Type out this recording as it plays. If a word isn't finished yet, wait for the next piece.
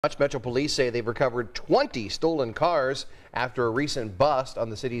Metro Police say they've recovered 20 stolen cars after a recent bust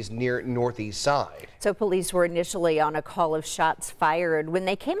on the city's near northeast side. So police were initially on a call of shots fired when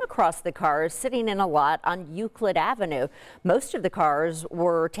they came across the cars sitting in a lot on Euclid Avenue. Most of the cars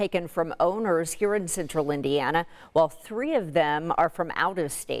were taken from owners here in central Indiana, while 3 of them are from out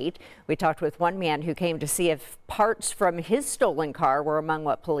of state. We talked with one man who came to see if parts from his stolen car were among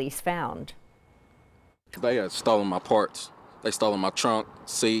what police found. They had stolen my parts. They stole my trunk,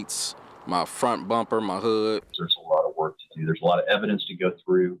 seats, my front bumper, my hood. There's a lot of work to do. There's a lot of evidence to go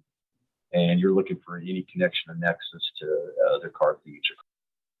through, and you're looking for any connection or nexus to other car thieves.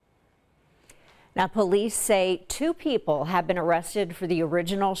 Now, police say 2 people have been arrested for the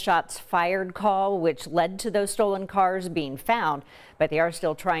original shots fired call, which led to those stolen cars being found. But they are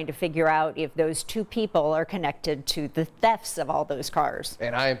still trying to figure out if those 2 people are connected to the thefts of all those cars.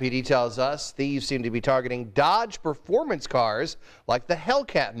 And IMPD tells us thieves seem to be targeting Dodge performance cars like the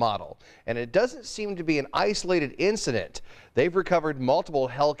Hellcat model. And it doesn't seem to be an isolated incident. They've recovered multiple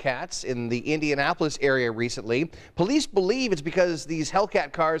Hellcats in the Indianapolis area recently. Police believe it's because these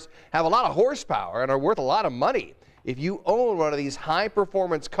Hellcat cars have a lot of horsepower and are worth a lot of money. If you own one of these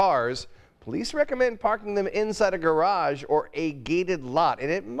high-performance cars, police recommend parking them inside a garage or a gated lot, and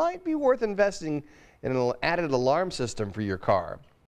it might be worth investing in an added alarm system for your car.